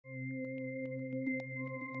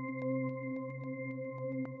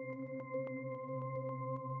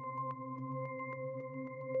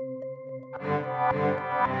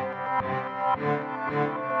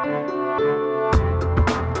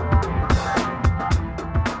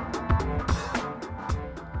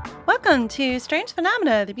Welcome to Strange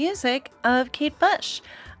Phenomena, the music of Kate Bush.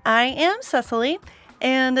 I am Cecily,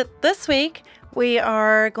 and this week we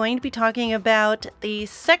are going to be talking about the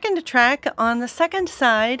second track on the second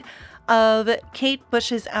side of Kate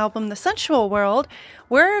Bush's album, The Sensual World.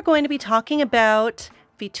 We're going to be talking about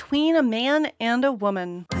Between a Man and a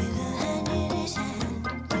Woman.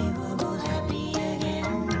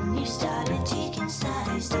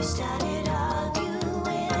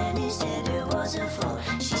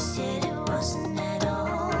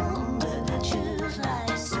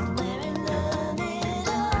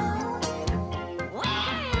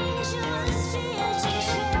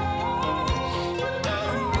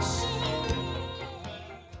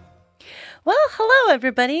 Well, hello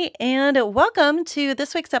everybody, and welcome to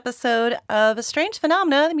this week's episode of Strange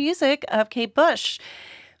Phenomena, the music of Kate Bush.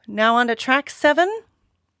 Now on to track 7,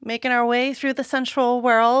 making our way through the sensual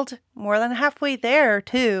world, more than halfway there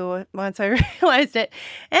too, once I realized it.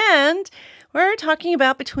 And we're talking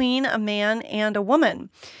about Between a Man and a Woman.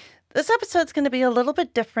 This episode's going to be a little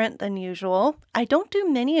bit different than usual. I don't do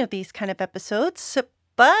many of these kind of episodes,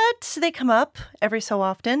 but they come up every so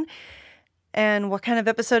often. And what kind of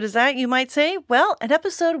episode is that, you might say? Well, an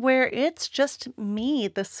episode where it's just me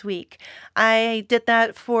this week. I did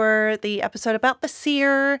that for the episode about The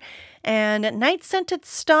Seer and Night Scented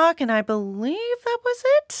Stock, and I believe that was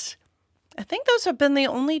it. I think those have been the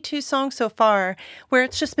only 2 songs so far where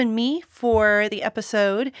it's just been me for the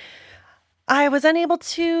episode. I was unable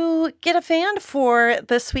to get a fan for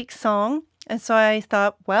this week's song. And so I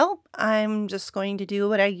thought, well, I'm just going to do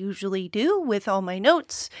what I usually do with all my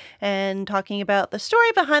notes and talking about the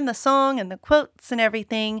story behind the song and the quotes and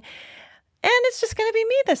everything. And it's just going to be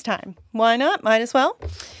me this time. Why not? Might as well.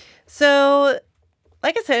 So,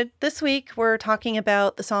 like I said, this week we're talking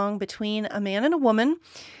about the song Between a Man and a Woman,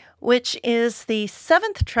 which is the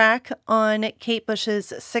 7th track on Kate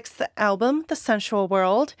Bush's 6th album, The Sensual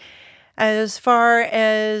World. As far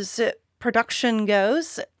as production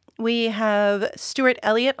goes, we have Stuart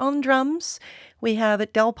Elliott on drums. We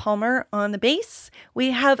have Del Palmer on the bass.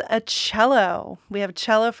 We have a cello. We have a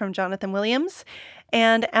cello from Jonathan Williams.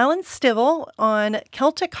 And Alan Stivell on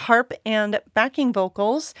Celtic harp and backing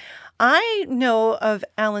vocals. I know of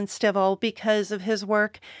Alan Stivell because of his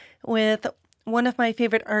work with one of my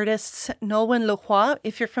favorite artists, Nolwenn Leroy.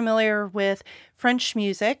 If you're familiar with French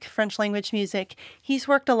music, French language music, he's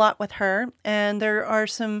worked a lot with her. And there are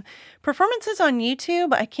some performances on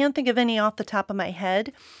YouTube, I can't think of any off the top of my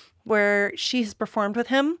head, where she's performed with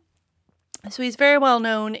him. So he's very well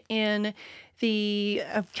known in the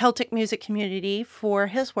Celtic music community for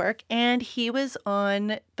his work. And he was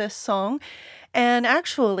on this song. And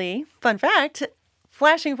actually, fun fact,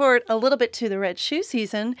 flashing forward a little bit to the Red Shoe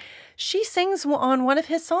season, she sings on one of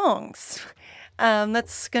his songs.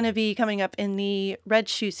 That's going to be coming up in the Red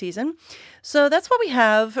Shoe season. So that's what we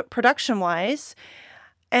have production-wise.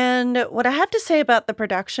 And what I have to say about the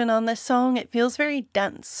production on this song, it feels very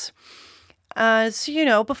dense.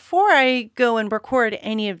 So, before I go and record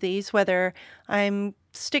any of these, whether I'm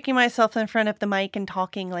sticking myself in front of the mic and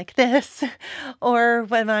talking like this, or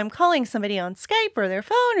when I'm calling somebody on Skype or their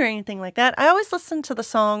phone or anything like that, I always listen to the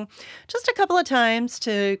song just a couple of times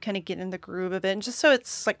to kind of get in the groove of it, and just so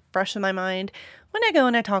it's like fresh in my mind when I go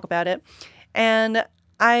and I talk about it. And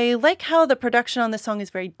I like how the production on this song is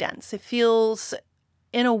very dense. It feels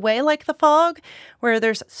in a way like The Fog, where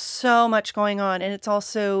there's so much going on, and it's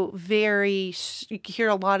also you hear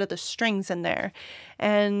a lot of the strings in there.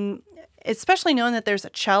 And especially knowing that there's a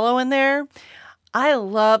cello in there, I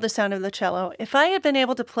love the sound of the cello. If I had been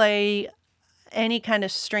able to play any kind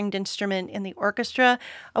of stringed instrument in the orchestra,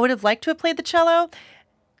 I would have liked to have played the cello.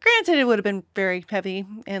 Granted, it would have been very heavy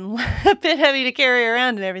and a bit heavy to carry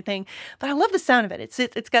around and everything, but I love the sound of it.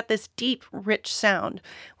 It's got this deep, rich sound,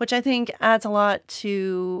 which I think adds a lot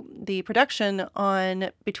to the production on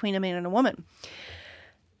Between a Man and a Woman.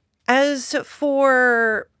 As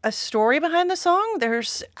for a story behind the song,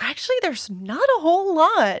 there's not a whole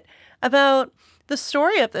lot about the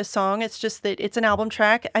story of this song. It's just that it's an album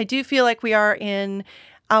track. I do feel like we are in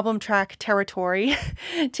album track territory,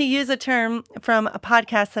 to use a term from a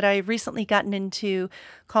podcast that I've recently gotten into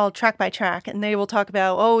called Track by Track. And they will talk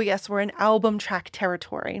about, oh yes, we're in album track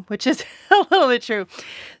territory, which is a little bit true.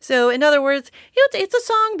 So in other words, it's a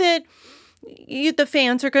song that the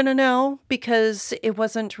fans are going to know because it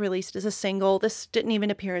wasn't released as a single. This didn't even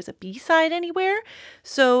appear as a B-side anywhere.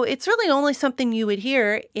 So it's really only something you would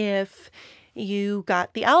hear if you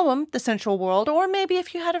got the album, The Sensual World, or maybe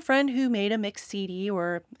if you had a friend who made a mixed CD,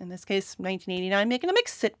 or in this case, 1989, making a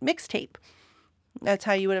mixtape. That's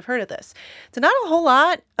how you would have heard of this. So not a whole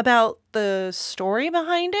lot about the story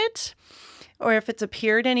behind it or if it's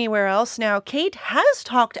appeared anywhere else. Now, Kate has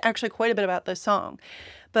talked actually quite a bit about this song.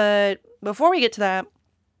 But before we get to that,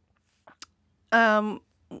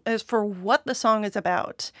 as for what the song is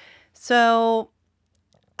about. So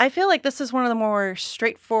I feel like this is one of the more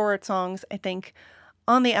straightforward songs, I think,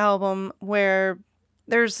 on the album where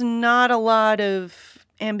there's not a lot of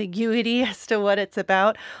ambiguity as to what it's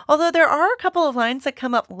about. Although there are a couple of lines that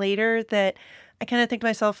come up later that I kind of think to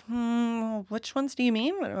myself, which ones do you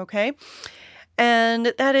mean? Okay.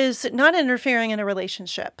 And that is not interfering in a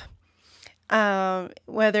relationship.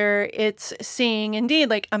 Whether it's seeing indeed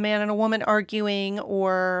like a man and a woman arguing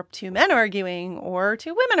or two men arguing or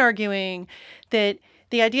two women arguing, that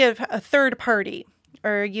the idea of a third party,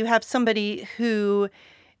 or you have somebody who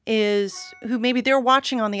maybe they're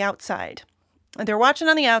watching on the outside. They're watching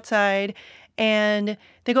on the outside and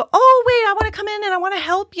they go, oh, wait, I want to come in and I want to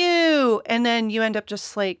help you. And then you end up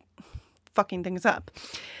just like fucking things up.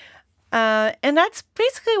 And that's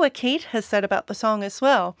basically what Kate has said about the song as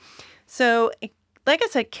well. So, like I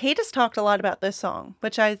said, Kate has talked a lot about this song,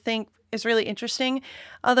 which I think is really interesting.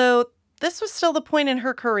 Although this was still the point in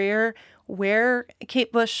her career where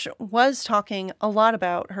Kate Bush was talking a lot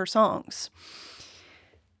about her songs.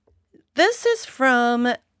 This is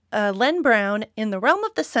from Len Brown in The Realm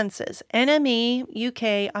of the Senses, NME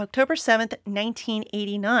UK, October 7th,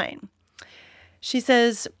 1989. She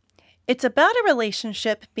says, it's about a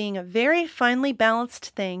relationship being a very finely balanced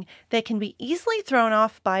thing that can be easily thrown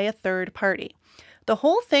off by a third party. The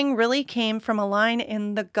whole thing really came from a line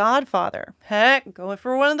in The Godfather. Heck, going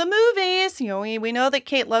for one of the movies. You know, we know that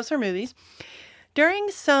Kate loves her movies. During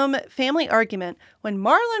some family argument, when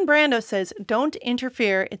Marlon Brando says, don't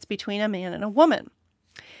interfere, it's between a man and a woman.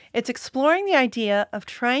 It's exploring the idea of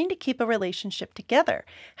trying to keep a relationship together,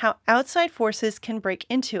 how outside forces can break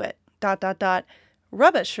into it, ...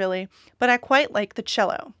 Rubbish, really, but I quite like the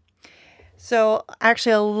cello. So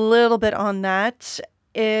actually a little bit on that.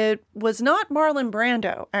 It was not Marlon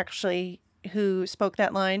Brando, actually, who spoke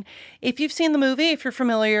that line. If you've seen the movie, if you're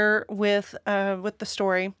familiar with the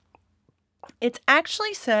story, it's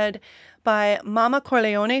actually said by Mama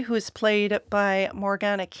Corleone, who is played by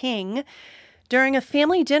Morgana King. During a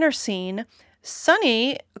family dinner scene,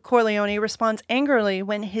 Sonny Corleone responds angrily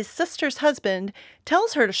when his sister's husband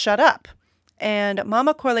tells her to shut up. And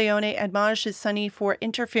Mama Corleone admonishes Sonny for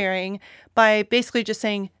interfering by basically just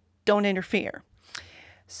saying, don't interfere.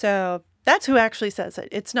 So that's who actually says it.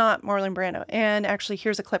 It's not Marlon Brando. And actually,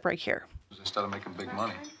 here's a clip right here. Instead of making big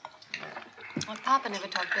money. Well, Papa never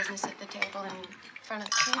talked business at the table in front of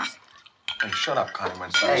the kids. Hey, shut up, Connie.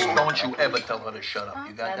 Hey, don't you ever tell her to shut up.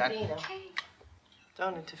 You got that?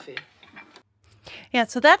 Don't interfere. Yeah,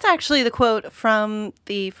 so that's actually the quote from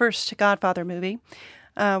the first Godfather movie.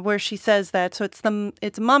 Where she says that. So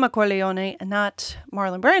it's Mama Corleone and not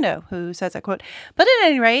Marlon Brando who says that quote. But at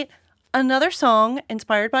any rate, another song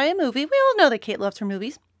inspired by a movie. We all know that Kate loves her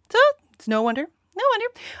movies. So it's no wonder.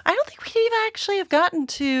 I don't think we'd even actually have gotten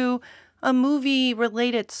to a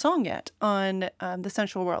movie-related song yet on The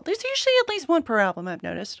Sensual World. There's usually at least one per album, I've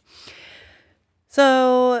noticed.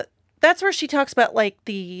 So that's where she talks about like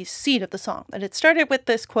the seed of the song. That it started with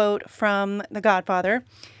this quote from The Godfather.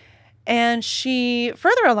 And she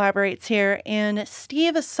further elaborates here in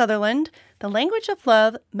Steve Sutherland, The Language of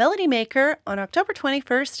Love, Melody Maker on October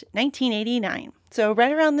 21st, 1989. So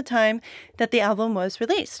right around the time that the album was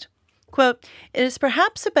released. Quote, it is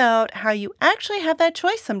perhaps about how you actually have that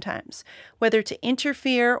choice sometimes, whether to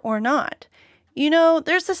interfere or not. You know,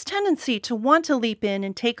 there's this tendency to want to leap in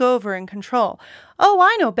and take over and control. Oh,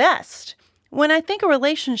 I know best. When I think a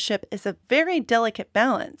relationship is a very delicate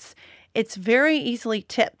balance, it's very easily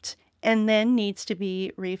tipped and then needs to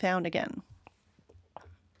be refound again.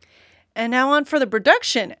 And now on for the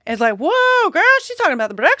production. It's like, whoa, girl, she's talking about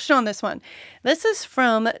the production on this one. This is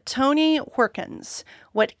from Tony Horkins,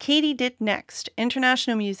 What Katie Did Next,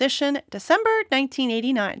 international musician, December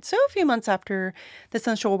 1989. So a few months after The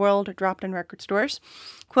Sensual World dropped in record stores.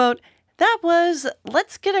 Quote, that was,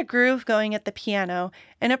 let's get a groove going at the piano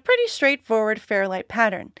in a pretty straightforward Fairlight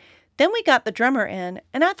pattern. Then we got the drummer in,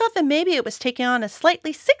 and I thought that maybe it was taking on a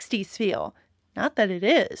slightly 60s feel. Not that it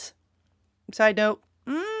is. Side note,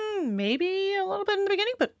 maybe a little bit in the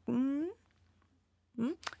beginning, but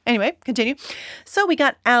anyway, continue. So we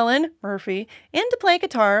got Alan Murphy in to play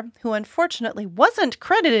guitar, who unfortunately wasn't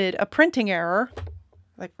credited a printing error.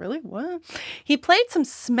 Like, really? What? He played some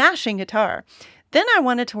smashing guitar. Then I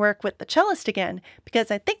wanted to work with the cellist again, because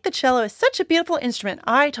I think the cello is such a beautiful instrument.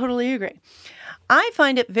 I totally agree. I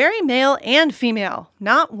find it very male and female,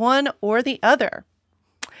 not one or the other.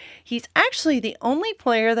 He's actually the only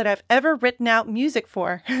player that I've ever written out music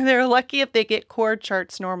for. They're lucky if they get chord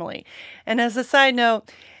charts normally. And as a side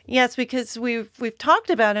note, yes, because we've talked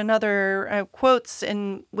about in other quotes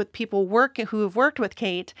and with people who have worked with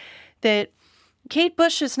Kate, that Kate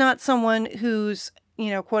Bush is not someone who's,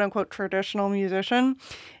 quote unquote traditional musician.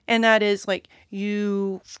 And that is like,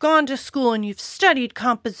 you've gone to school and you've studied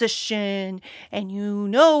composition and you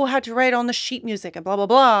know how to write on the sheet music and blah, blah,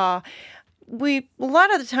 blah. A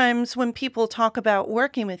lot of the times when people talk about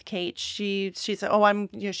working with Kate, she's she's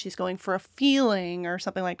going for a feeling or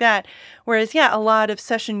something like that. Whereas, a lot of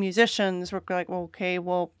session musicians were like, well, okay,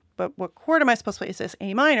 well, but what chord am I supposed to play? Is this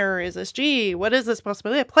A minor? Is this G? What is this supposed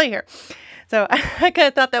to play here? So I kind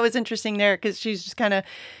of thought that was interesting there, because she's just kind of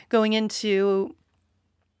going into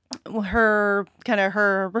her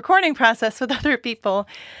recording process with other people.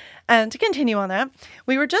 And to continue on that,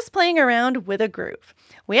 we were just playing around with a groove.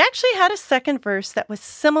 We actually had a second verse that was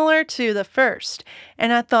similar to the first,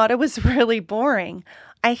 and I thought it was really boring.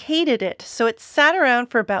 I hated it, so it sat around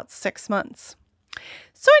for about 6 months.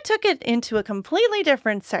 So I took it into a completely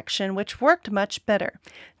different section, which worked much better.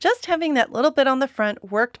 Just having that little bit on the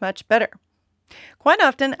front worked much better. Quite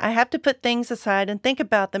often, I have to put things aside and think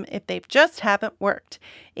about them if they just haven't worked.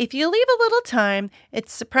 If you leave a little time,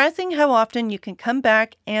 it's surprising how often you can come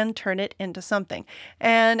back and turn it into something.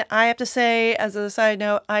 And I have to say, as a side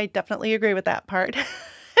note, I definitely agree with that part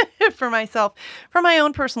for myself, from my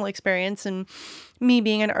own personal experience and me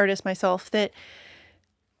being an artist myself, that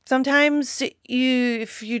sometimes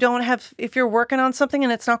if you're working on something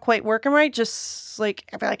and it's not quite working right, just like,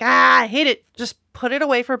 I'd be like, I hate it. Just put it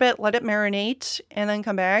away for a bit, let it marinate, and then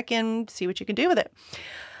come back and see what you can do with it.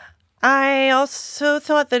 I also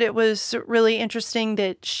thought that it was really interesting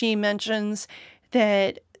that she mentions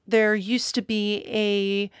that there used to be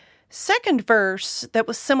a second verse that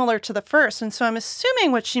was similar to the first. And so I'm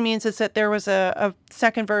assuming what she means is that there was a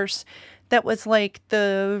second verse that was like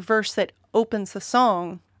the verse that opens the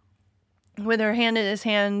song. With her hand in his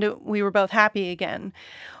hand, we were both happy again,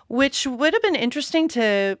 which would have been interesting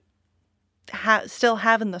to still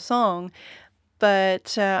have in the song.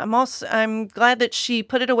 But I'm glad that she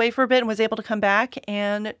put it away for a bit and was able to come back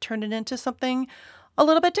and turn it into something a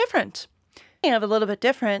little bit different. A little bit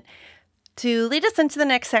different. To lead us into the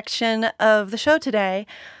next section of the show today,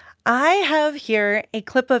 I have here a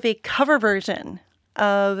clip of a cover version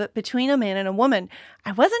of Between a Man and a Woman.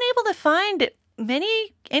 I wasn't able to find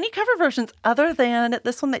any cover versions other than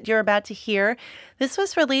this one that you're about to hear. This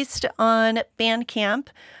was released on Bandcamp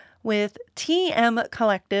with TM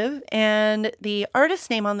Collective, and the artist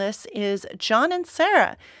name on this is John and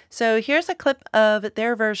Sarah. So here's a clip of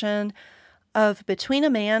their version of Between a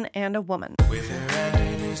Man and a Woman. With her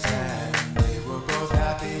hand in his hand, they were both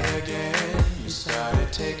happy again. You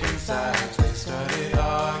started taking sides, they started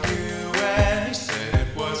arguing. He said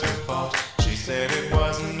it was her fault, she said it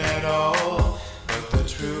wasn't at all. But the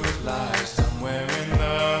truth lies somewhere in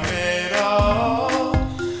the middle,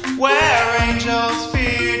 where angels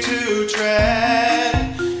fear to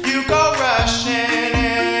tread. You go rushing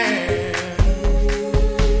in.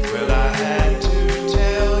 Well, I had to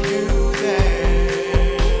tell you then.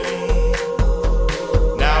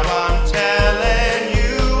 Now I'm telling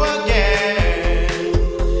you again.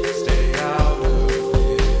 Stay out of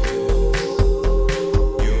this.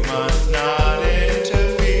 You must not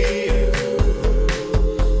interfere.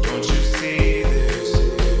 Don't you see this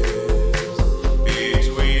is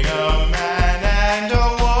between a man and a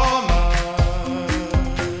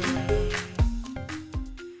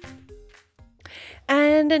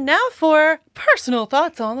And now for personal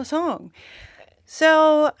thoughts on the song.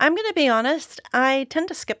 So I'm going to be honest, I tend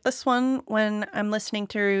to skip this one when I'm listening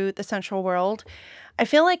through The Sensual World. I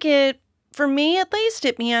feel like for me at least,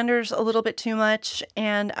 it meanders a little bit too much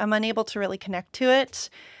and I'm unable to really connect to it.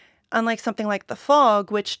 Unlike something like The Fog,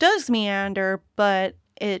 which does meander, but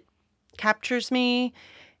it captures me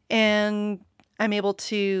and I'm able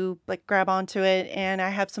to like grab onto it and I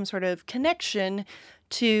have some sort of connection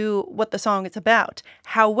to what the song is about.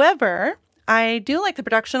 However, I do like the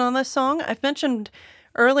production on this song. I've mentioned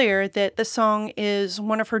earlier that the song is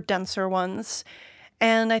one of her denser ones.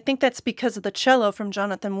 And I think that's because of the cello from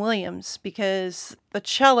Jonathan Williams, because the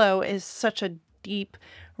cello is such a deep,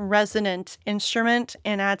 resonant instrument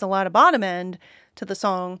and adds a lot of bottom end to the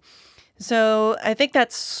song. So I think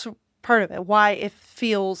that's part of it, why it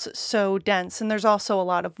feels so dense. And there's also a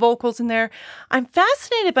lot of vocals in there. I'm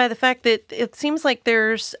fascinated by the fact that it seems like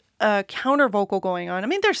there's a counter vocal going on. I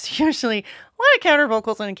mean, there's usually a lot of counter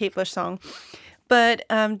vocals in a Kate Bush song. But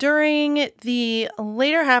during the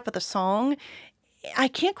later half of the song, I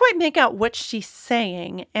can't quite make out what she's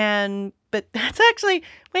saying. And but that's actually,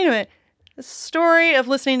 wait a minute, the story of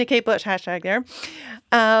listening to Kate Bush, hashtag there,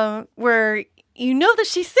 where you know that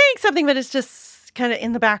she's saying something, but it's just kind of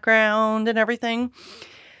in the background and everything.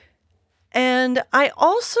 And I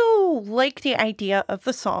also like the idea of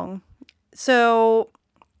the song. So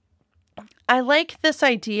I like this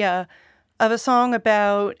idea of a song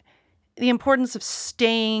about the importance of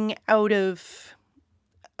staying out of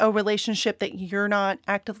a relationship that you're not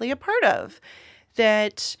actively a part of.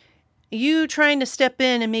 That you trying to step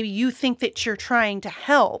in and maybe you think that you're trying to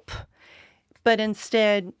help, but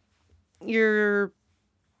instead you're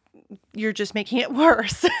just making it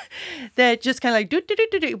worse. That just kind of like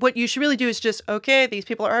do. What you should really do is just, okay, these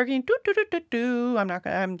people are arguing, I'm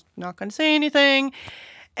not gonna say anything.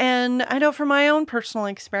 And I know from my own personal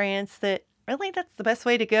experience that really that's the best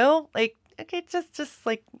way to go. Like, okay, just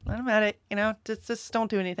like, I'm at it, just don't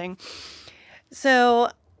do anything. So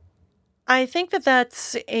I think that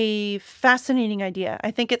that's a fascinating idea.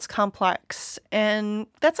 I think it's complex. And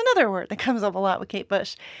that's another word that comes up a lot with Kate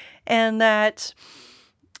Bush. And that,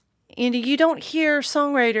 you don't hear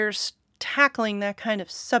songwriters tackling that kind of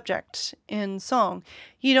subject in song.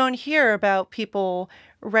 You don't hear about people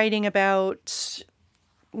writing about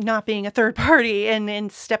not being a third party and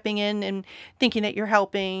stepping in and thinking that you're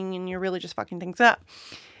helping and you're really just fucking things up.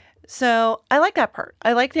 So I like that part.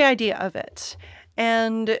 I like the idea of it.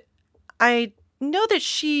 And I know that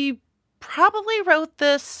she probably wrote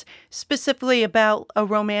this specifically about a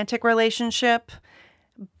romantic relationship,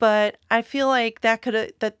 but I feel like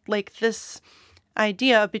this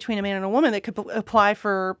idea between a man and a woman that could apply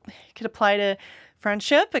to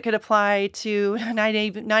friendship. It could apply to not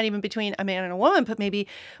even between a man and a woman, but maybe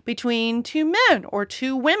between two men or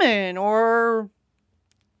two women or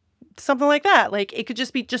something like that. Like, it could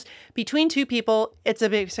just be just between two people. It's a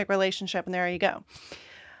basic relationship, and there you go.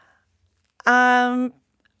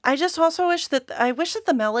 I just also wish that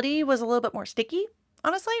the melody was a little bit more sticky,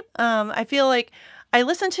 honestly. I feel like I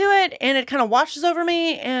listen to it and it kind of washes over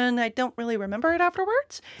me and I don't really remember it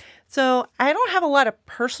afterwards. So I don't have a lot of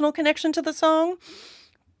personal connection to the song,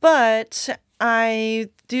 but I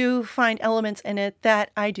do find elements in it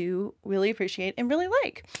that I do really appreciate and really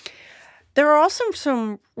like. There are also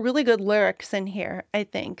some really good lyrics in here, I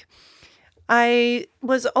think. I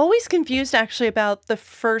was always confused actually about the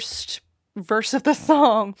first verse of the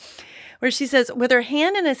song, where she says, with her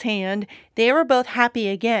hand in his hand, they were both happy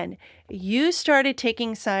again. You started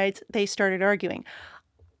taking sides, they started arguing.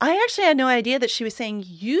 I actually had no idea that she was saying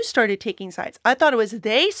you started taking sides. I thought it was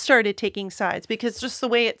they started taking sides, because just the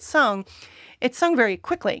way it's sung very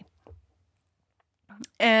quickly.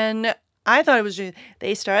 And I thought it was just,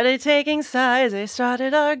 they started taking sides, they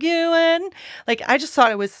started arguing. Like, I just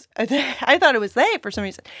thought it was, I thought it was they for some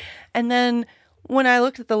reason. And then when I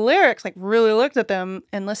looked at the lyrics, like really looked at them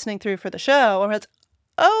and listening through for the show, I was,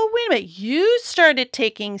 oh, wait a minute, you started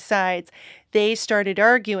taking sides. They started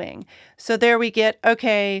arguing. So there we get,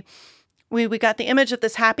 okay, we got the image of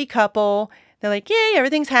this happy couple. They're like, yay,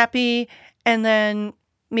 everything's happy. And then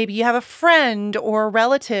maybe you have a friend or a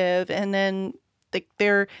relative, and then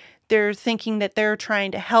they're thinking that they're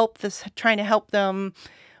trying to help them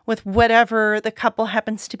with whatever the couple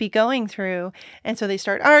happens to be going through. And so they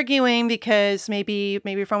start arguing because maybe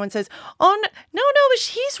someone says, oh, no,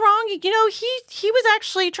 he's wrong. He was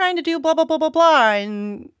actually trying to do blah, blah, blah, blah, blah.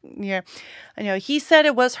 And yeah, I know he said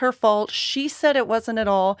it was her fault. She said it wasn't at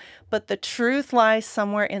all, but the truth lies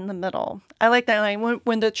somewhere in the middle. I like that line,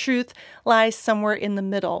 when the truth lies somewhere in the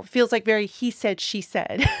middle. Feels like very he said, she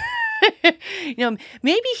said.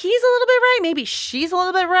 Maybe he's a little bit right. Maybe she's a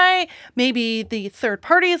little bit right. Maybe the third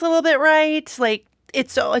party is a little bit right. Like,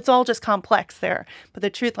 it's all just complex there, but the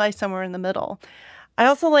truth lies somewhere in the middle. I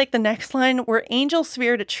also like the next line, where angels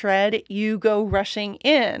fear to tread, you go rushing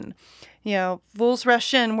in. Fools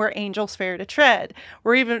rush in where angels fear to tread.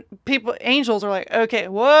 Or even angels are like, okay,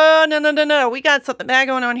 whoa, no. We got something bad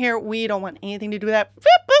going on here. We don't want anything to do with that.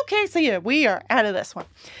 Okay, so yeah, we are out of this one.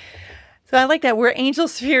 So I like that. Where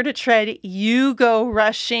angels fear to tread, you go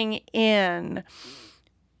rushing in.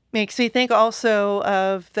 Makes me think also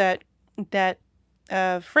of that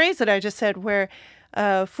phrase that I just said, where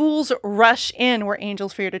fools rush in where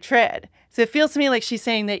angels fear to tread. So it feels to me like she's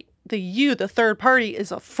saying that the third party,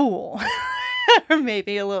 is a fool. Or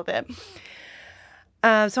maybe a little bit.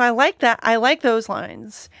 So I like that. I like those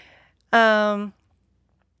lines. I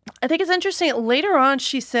think it's interesting. Later on,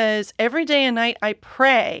 she says, every day and night I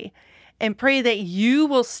pray, and pray that you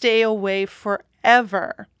will stay away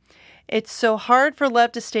forever. It's so hard for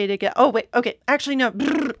love to stay together. Oh, wait. Okay. Actually, no.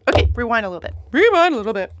 Okay. Rewind a little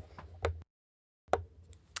bit.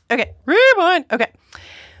 Okay. Rewind. Okay.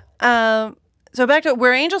 So back to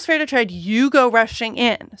where angels fear to tread, you go rushing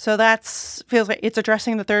in. So that's feels like it's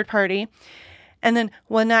addressing the third party. And then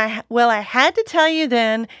I had to tell you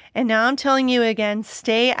then, and now I'm telling you again,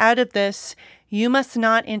 stay out of this. You must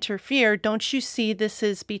not interfere. Don't you see this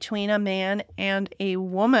is between a man and a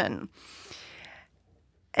woman?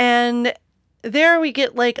 And there we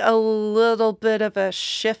get like a little bit of a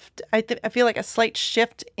shift. I feel like a slight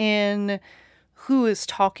shift in who is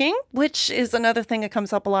talking, which is another thing that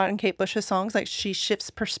comes up a lot in Kate Bush's songs. Like she shifts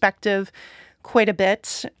perspective quite a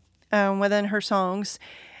bit within her songs.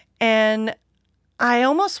 And I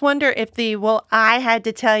almost wonder if I had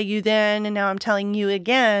to tell you then, and now I'm telling you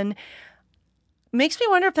again, makes me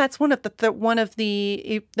wonder if that's one of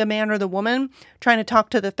the man or the woman trying to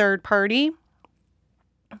talk to the third party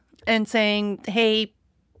and saying, hey,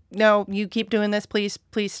 no, you keep doing this.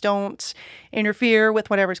 Please don't interfere with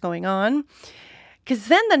whatever's going on. Because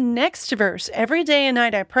then the next verse, every day and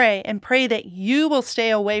night I pray and pray that you will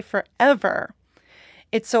stay away forever.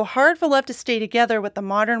 It's so hard for love to stay together with the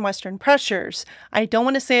modern Western pressures. I don't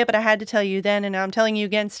want to say it, but I had to tell you then, and now I'm telling you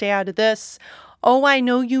again, stay out of this. Oh, I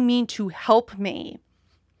know you mean to help me.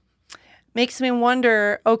 Makes me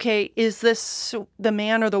wonder, okay, is this the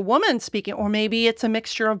man or the woman speaking? Or maybe it's a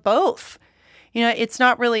mixture of both. You know, it's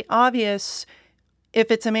not really obvious if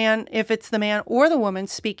it's the man or the woman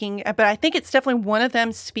speaking, but I think it's definitely one of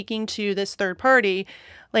them speaking to this third party.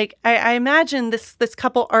 Like, I imagine this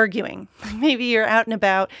couple arguing. Maybe you're out and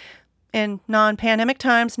about in non-pandemic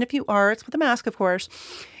times, and if you are, it's with a mask, of course.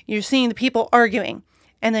 You're seeing the people arguing,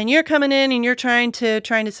 and then you're coming in and you're trying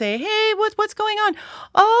to say, "Hey, what's going on?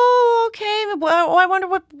 Oh, okay. Well, I wonder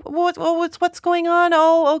what's going on.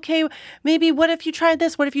 Oh, okay. Maybe what if you tried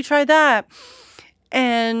this? What if you tried that?"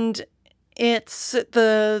 And it's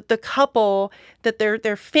the couple that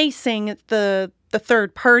they're facing the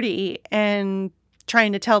third party and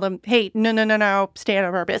trying to tell them, hey, no, stay out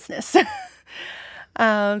of our business.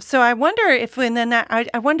 So I wonder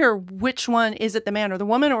I wonder which one, is it the man or the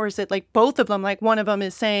woman, or is it like both of them? Like one of them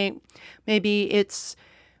is saying, maybe it's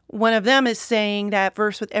one of them is saying that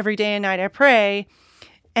verse with every day and night I pray.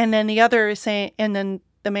 And then the other is saying, and then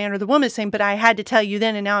the man or the woman is saying, but I had to tell you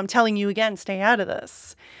then, and now I'm telling you again, stay out of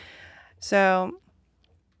this. So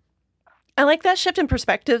I like that shift in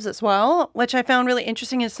perspectives as well, which I found really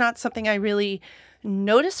interesting. It's not something I really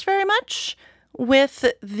noticed very much with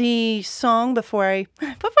the song before I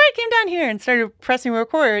came down here and started pressing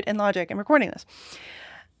record in Logic and recording this.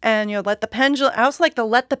 And I also like to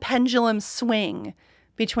let the pendulum swing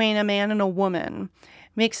between a man and a woman.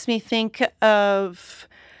 Makes me think of,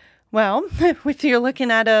 well, if you're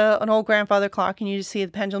looking at an old grandfather clock and you just see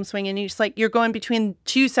the pendulum swing and you're going between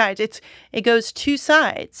two sides. It goes two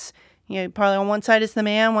sides. You know, probably on one side is the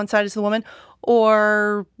man, one side is the woman,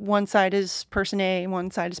 or one side is person A,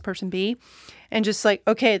 one side is person B. And just like,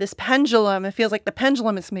 okay, this pendulum, it feels like the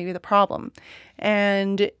pendulum is maybe the problem.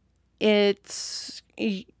 And it's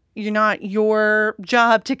not your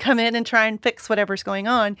job to come in and try and fix whatever's going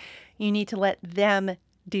on. You need to let them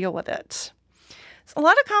deal with it. It's a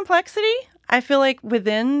lot of complexity, I feel like,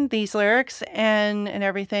 within these lyrics and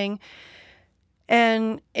everything.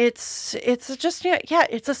 And it's just,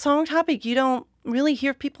 it's a song topic you don't really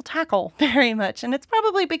hear people tackle very much. And it's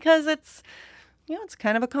probably because it's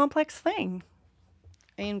kind of a complex thing.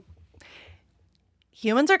 I mean,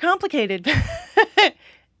 humans are complicated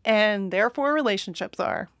and therefore relationships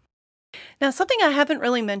are. Now, something I haven't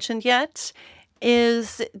really mentioned yet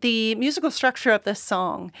is the musical structure of this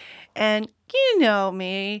song. And you know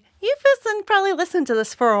me, you've probably listened to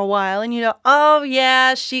this for a while and you know, oh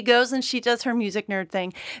yeah, she goes and she does her music nerd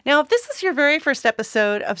thing. Now, if this is your very first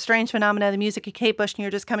episode of Strange Phenomena, the music of Kate Bush, and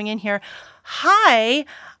you're just coming in here, hi,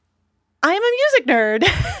 I'm a music nerd.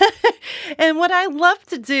 And what I love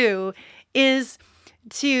to do is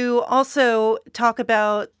to also talk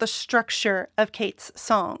about the structure of Kate's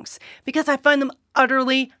songs, because I find them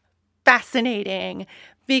utterly fascinating.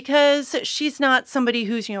 Because she's not somebody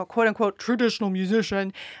who's, quote unquote, traditional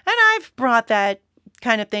musician. And I've brought that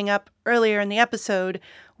kind of thing up earlier in the episode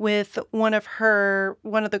with one of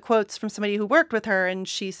the quotes from somebody who worked with her. And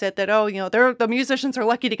she said that, the musicians are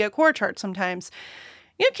lucky to get chord charts sometimes.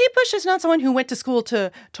 Kate Bush is not someone who went to school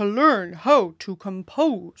to learn how to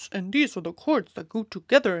compose. And these are the chords that go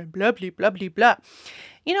together and blah, blah, blah, blah, blah.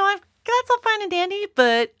 That's all fine and dandy,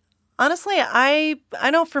 but honestly, I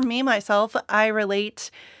know for me, myself, I relate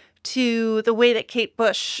to the way that Kate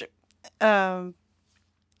Bush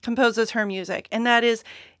composes her music. And that is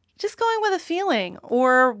just going with a feeling.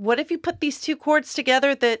 Or what if you put these two chords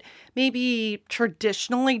together that maybe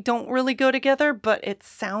traditionally don't really go together, but it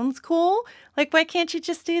sounds cool? Like, why can't you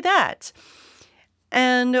just do that?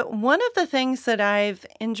 And one of the things that I've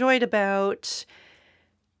enjoyed about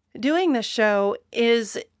doing this show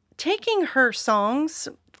is taking her songs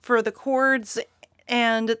for the chords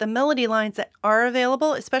and the melody lines that are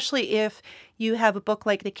available, especially if you have a book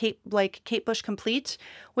like Kate Bush Complete,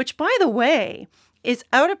 which, by the way, is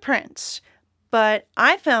out of print, but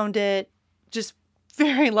I found it just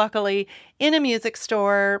very luckily in a music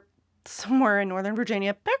store somewhere in Northern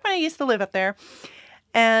Virginia, back when I used to live up there.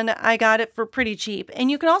 And I got it for pretty cheap.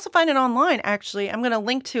 And you can also find it online, actually. I'm going to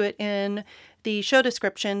link to it in the show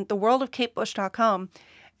description, theworldofkatebush.com.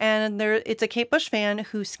 And it's a Kate Bush fan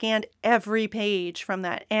who scanned every page from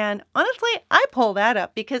that. And honestly, I pull that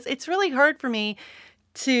up because it's really hard for me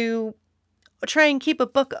to try and keep a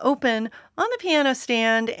book open on the piano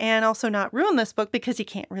stand and also not ruin this book because you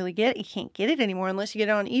can't get it anymore unless you get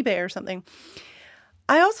it on eBay or something.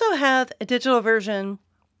 I also have a digital version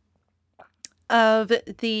of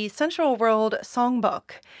the Sensual World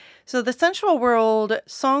Songbook. So the Sensual World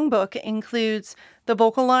Songbook includes the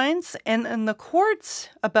vocal lines and the chords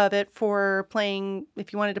above it for playing,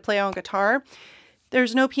 if you wanted to play on guitar.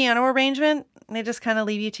 There's no piano arrangement. They just kind of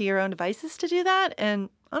leave you to your own devices to do that. And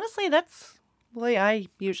honestly, that's the way I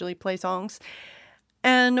usually play songs.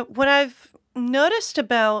 And what I've noticed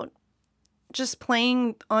about just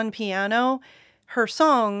playing on piano, her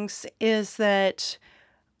songs, is that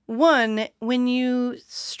one, when you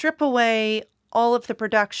strip away all of the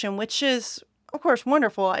production, which is, of course,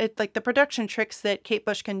 wonderful. Like the production tricks that Kate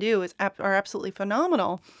Bush can do are absolutely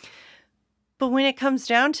phenomenal. But when it comes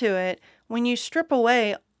down to it, when you strip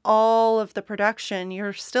away all of the production,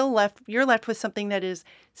 you're left with something that is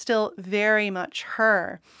still very much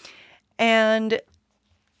her. And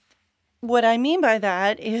what I mean by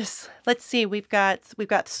that is, let's see, we've got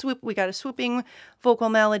a swooping vocal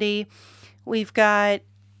melody. We've got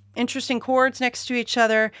interesting chords next to each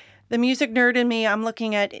other. The music nerd in me, I'm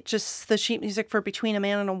looking at just the sheet music for Between a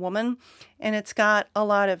Man and a Woman, and it's got a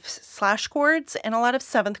lot of slash chords and a lot of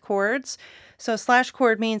seventh chords. So slash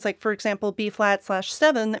chord means, like, for example, B flat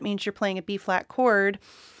 /7. That means you're playing a B flat chord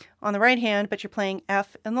on the right hand, but you're playing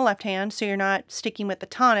F in the left hand, so you're not sticking with the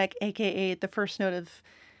tonic, aka the first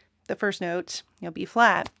note, B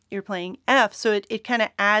flat. You're playing F, so it kind of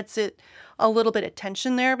adds it a little bit of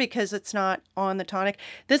tension there because it's not on the tonic.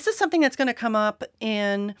 This is something that's going to come up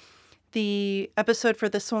in the episode for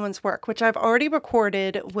This Woman's Work, which I've already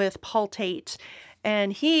recorded with Paul Tate.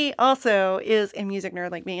 And he also is a music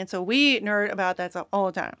nerd like me. And so we nerd about that all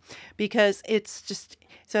the time because it's just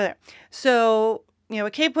so there. So,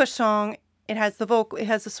 a Kate Bush song, it has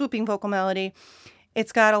the swooping vocal melody.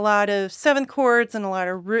 It's got a lot of seventh chords and a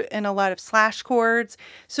lot of slash chords.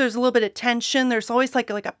 So there's a little bit of tension. There's always like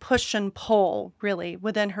a push and pull, really,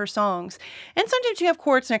 within her songs. And sometimes you have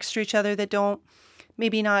chords next to each other that don't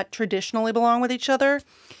maybe not traditionally belong with each other.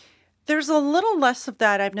 There's a little less of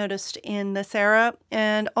that I've noticed in this era,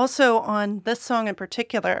 and also on this song in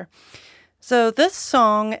particular. So this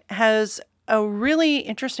song has a really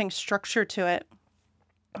interesting structure to it,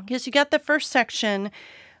 because you got the first section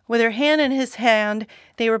with her hand in his hand.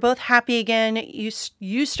 They were both happy again.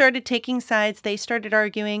 You started taking sides. They started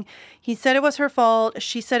arguing. He said it was her fault.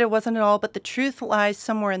 She said it wasn't at all, but the truth lies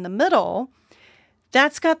somewhere in the middle.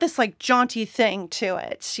 That's got this like jaunty thing to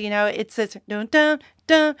it. It says dun dun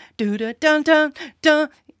dun dun dun dun dun dun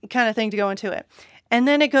kind of thing to go into it. And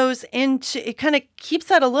then it kind of keeps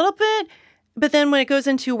that a little bit, but then when it goes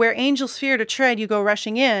into where angels fear to tread, you go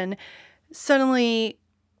rushing in, suddenly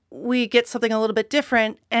we get something a little bit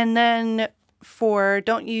different. And then for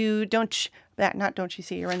don't you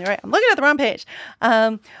see, you're in the right. I'm looking at the wrong page.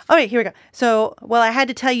 Okay, here we go. So, well, I had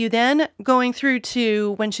to tell you then, going through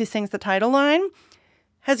to when she sings the title line,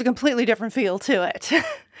 has a completely different feel to it.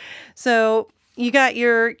 So you got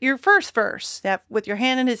your first verse, that with your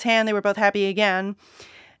hand in his hand, they were both happy again.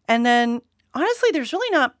 And then, honestly, there's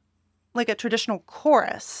really not like a traditional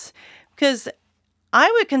chorus, because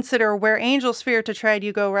I would consider where angels fear to tread,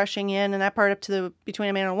 you go rushing in, and that part up to the Between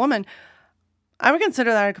a Man and a Woman, I would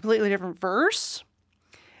consider that a completely different verse.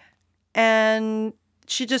 And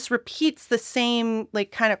she just repeats the same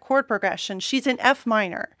like kind of chord progression. She's in F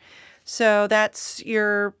minor. So that's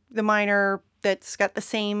the minor that's got the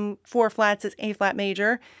same 4 flats as A flat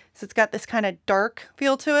major. So it's got this kind of dark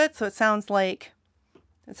feel to it. So it sounds like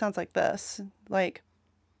this. Like,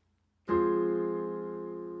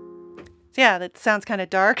 so yeah, that sounds kind of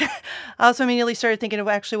dark. I also immediately started thinking of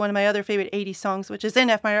actually one of my other favorite 80s songs, which is in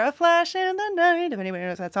F minor, A Flash in the Night, if anybody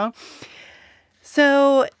knows that song.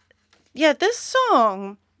 So yeah, this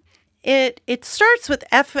song, it starts with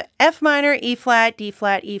F minor, E flat, D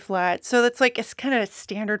flat, E flat. So that's like it's kind of a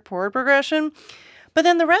standard chord progression. But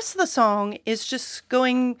then the rest of the song is just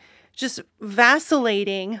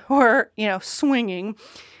vacillating or, swinging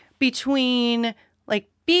between like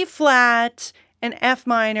B flat and F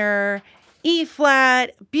minor, E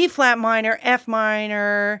flat, B flat minor, F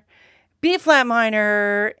minor, B flat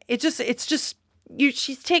minor.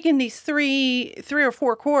 She's taken these three or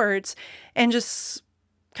four chords and just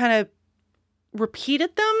kind of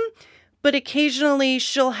repeated them, but occasionally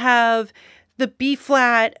she'll have the B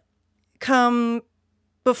flat come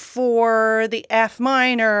before the F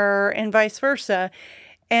minor and vice versa.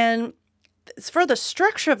 And for the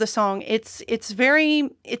structure of the song, it's very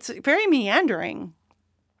meandering.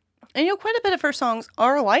 And quite a bit of her songs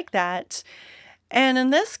are like that. And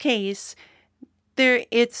in this case,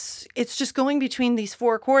 it's just going between these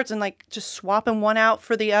four chords and like just swapping one out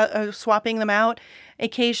for the swapping them out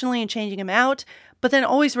occasionally and changing them out, but then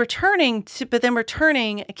returning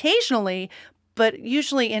occasionally, but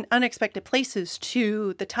usually in unexpected places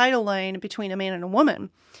to the title line between a man and a woman.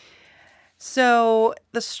 So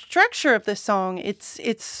the structure of this song,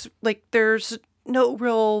 it's like there's no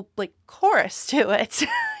real like chorus to it,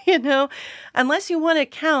 unless you want to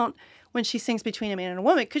count when she sings between a man and a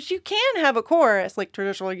woman, because you can have a chorus, like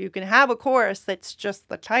traditionally you can have a chorus that's just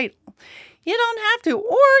the title. You don't have to.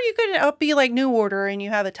 Or you could be like New Order and you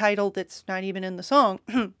have a title that's not even in the song.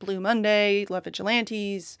 Blue Monday, Love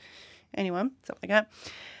Vigilantes, anyone, stuff like that.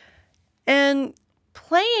 And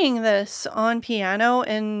playing this on piano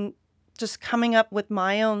and just coming up with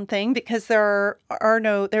my own thing, because there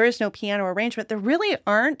is no piano arrangement. There really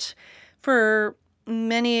aren't for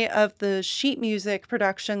many of the sheet music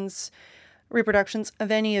reproductions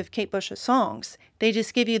of any of Kate Bush's songs. They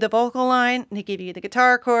just give you the vocal line, and they give you the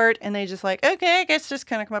guitar chord, and they just like, okay, I guess just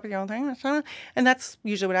kind of come up with your own thing. And that's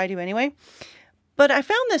usually what I do anyway. But I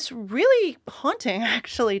found this really haunting,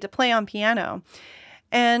 actually, to play on piano.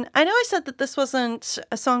 And I know I said that this wasn't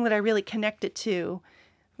a song that I really connected to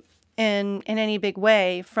in any big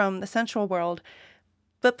way from the sensual world,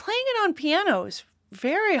 but playing it on piano is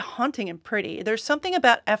very haunting and pretty. There's something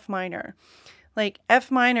about F minor. Like F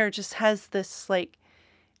minor just has this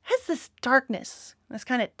darkness, this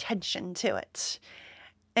kind of tension to it.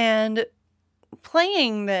 And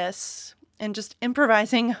playing this and just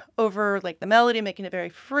improvising over like the melody, making it very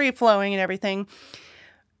free flowing and everything,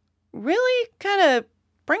 really kind of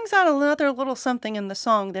brings out another little something in the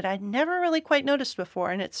song that I'd never really quite noticed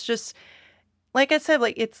before. And it's just, like I said,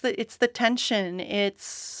 like it's the tension,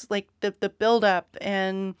 it's like the build up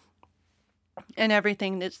and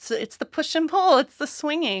everything. It's the push and pull, it's the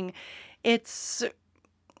swinging. It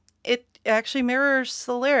actually mirrors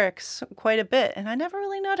the lyrics quite a bit, and I never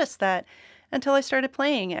really noticed that until I started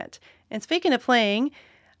playing it. And speaking of playing,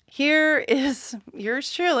 here is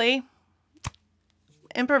yours truly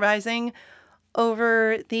improvising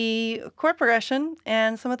over the chord progression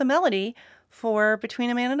and some of the melody for Between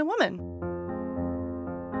a Man and a Woman.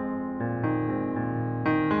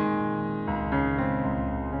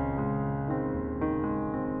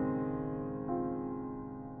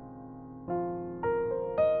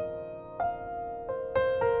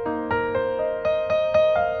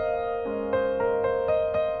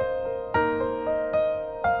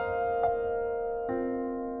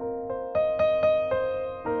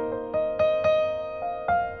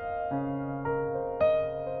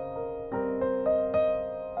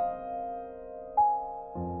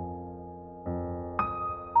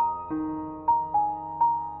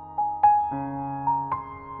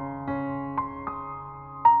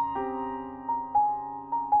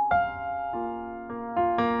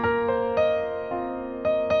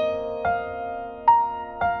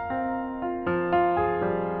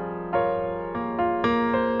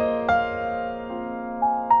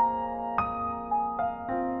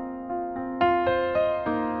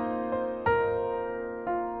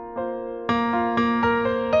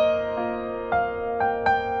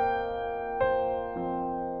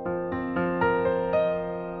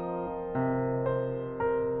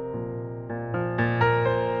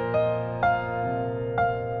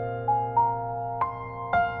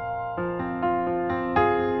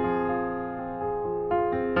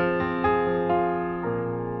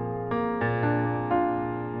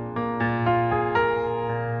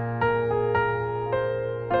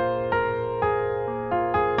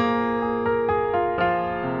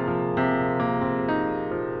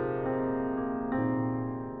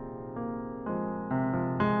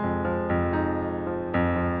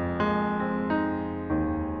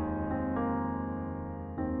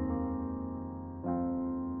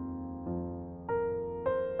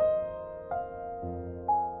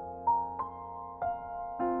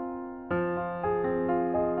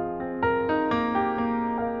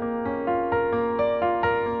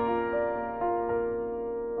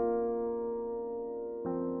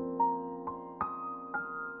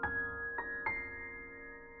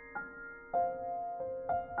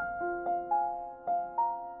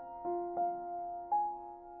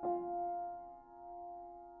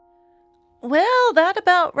 Well, that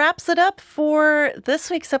about wraps it up for this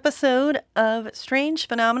week's episode of Strange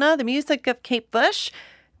Phenomena, the music of Kate Bush.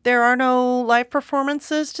 There are no live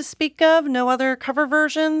performances to speak of, no other cover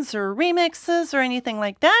versions or remixes or anything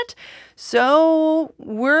like that. So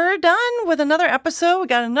we're done with another episode. We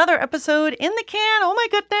got another episode in the can. Oh my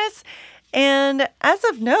goodness. And as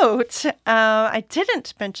of note, I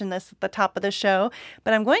didn't mention this at the top of the show,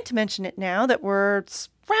 but I'm going to mention it now that we're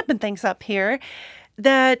wrapping things up here,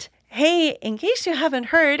 that hey, in case you haven't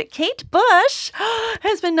heard, Kate Bush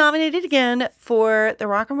has been nominated again for the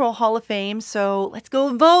Rock and Roll Hall of Fame. So let's go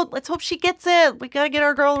and vote. Let's hope she gets it. We got to get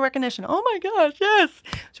our girl recognition. Oh my gosh, yes.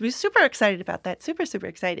 She'll be super excited about that. Super, super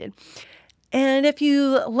excited. And if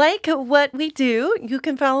you like what we do, you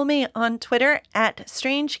can follow me on Twitter at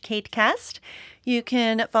StrangeKateCast. You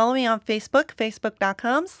can follow me on Facebook,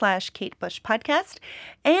 facebook.com/KateBushPodcast.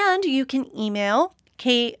 And you can email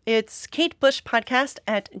it's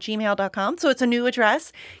katebushpodcast@gmail.com. So it's a new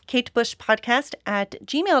address,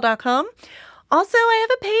 katebushpodcast@gmail.com. Also, I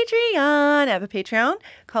have a Patreon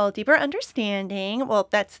called Deeper Understanding. Well,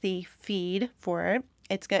 that's the feed for it.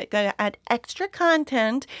 It's going to add extra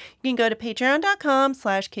content. You can go to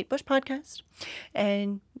patreon.com/katebushpodcast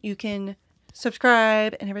and you can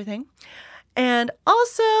subscribe and everything. And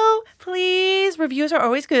also, please, reviews are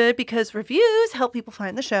always good because reviews help people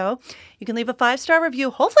find the show. You can leave a 5-star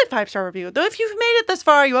review, hopefully 5-star review. Though if you've made it this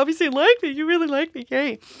far, you obviously like me. You really like me.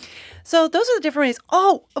 Yay. So those are the different ways.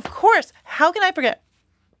 Oh, of course. How can I forget?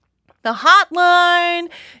 The hotline.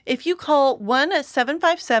 If you call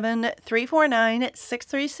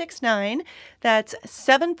 1-757-349-6369, that's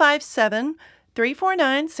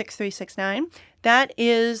 757-349-6369. That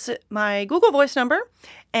is my Google Voice number.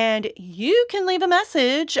 And you can leave a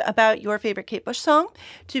message about your favorite Kate Bush song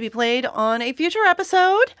to be played on a future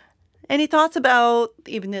episode. Any thoughts about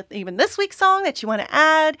even this week's song that you want to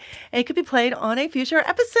add? And it could be played on a future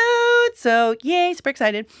episode. So yay, super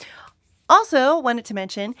excited. Also wanted to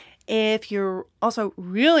mention, if you're also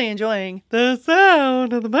really enjoying the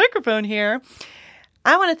sound of the microphone here,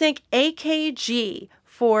 I want to thank AKG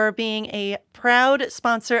for being a proud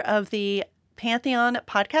sponsor of the Pantheon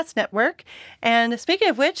Podcast Network. And speaking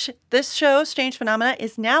of which, this show, Strange Phenomena,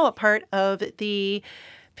 is now a part of the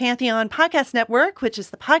Pantheon Podcast Network, which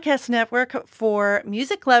is the podcast network for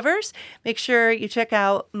music lovers. Make sure you check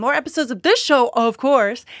out more episodes of this show, of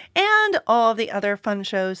course, and all of the other fun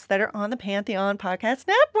shows that are on the Pantheon Podcast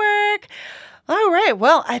Network. All right.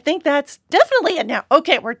 Well, I think that's definitely it now.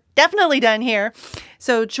 Okay, we're definitely done here.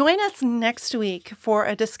 So join us next week for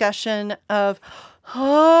a discussion of,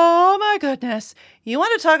 oh my goodness, you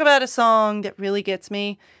want to talk about a song that really gets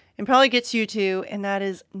me and probably gets you too, and that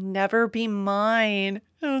is Never Be Mine.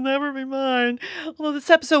 It'll never be mine. Well,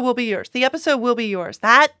 this episode will be yours. The episode will be yours.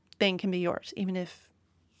 That thing can be yours, even if,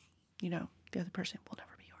 the other person will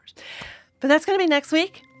never be yours. But that's going to be next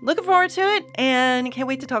week. Looking forward to it, and can't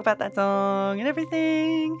wait to talk about that song and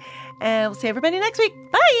everything. And we'll see everybody next week.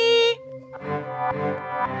 Bye!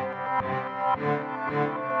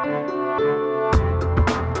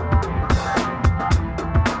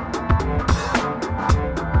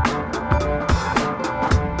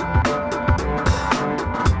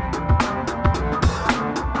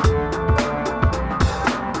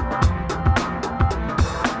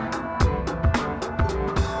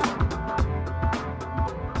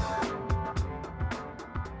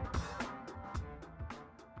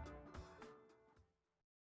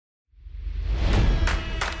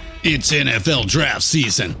 It's NFL draft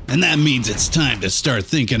season, and that means it's time to start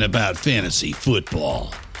thinking about fantasy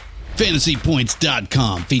football.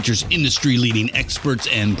 FantasyPoints.com features industry-leading experts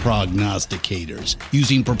and prognosticators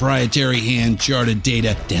using proprietary hand-charted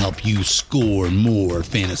data to help you score more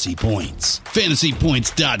fantasy points.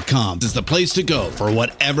 FantasyPoints.com is the place to go for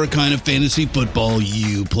whatever kind of fantasy football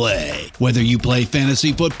you play. Whether you play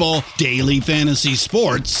fantasy football, daily fantasy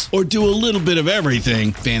sports, or do a little bit of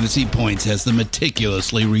everything, Fantasy Points has the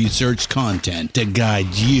meticulously researched content to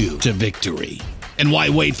guide you to victory. And why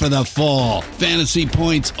wait for the fall? Fantasy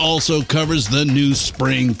Points also covers the new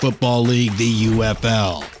spring football league, the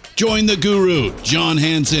UFL. Join the guru, John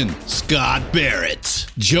Hansen, Scott Barrett,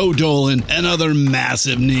 Joe Dolan, and other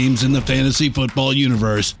massive names in the fantasy football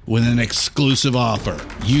universe with an exclusive offer.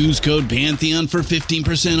 Use code Pantheon for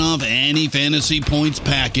 15% off any Fantasy Points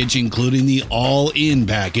package, including the all-in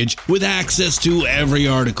package, with access to every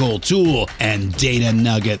article, tool, and data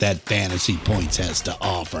nugget that Fantasy Points has to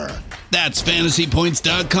offer. That's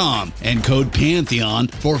FantasyPoints.com and code Pantheon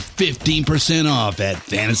for 15% off at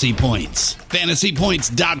Fantasy Points.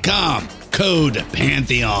 FantasyPoints.com, code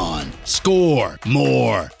Pantheon. Score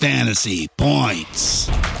more fantasy points.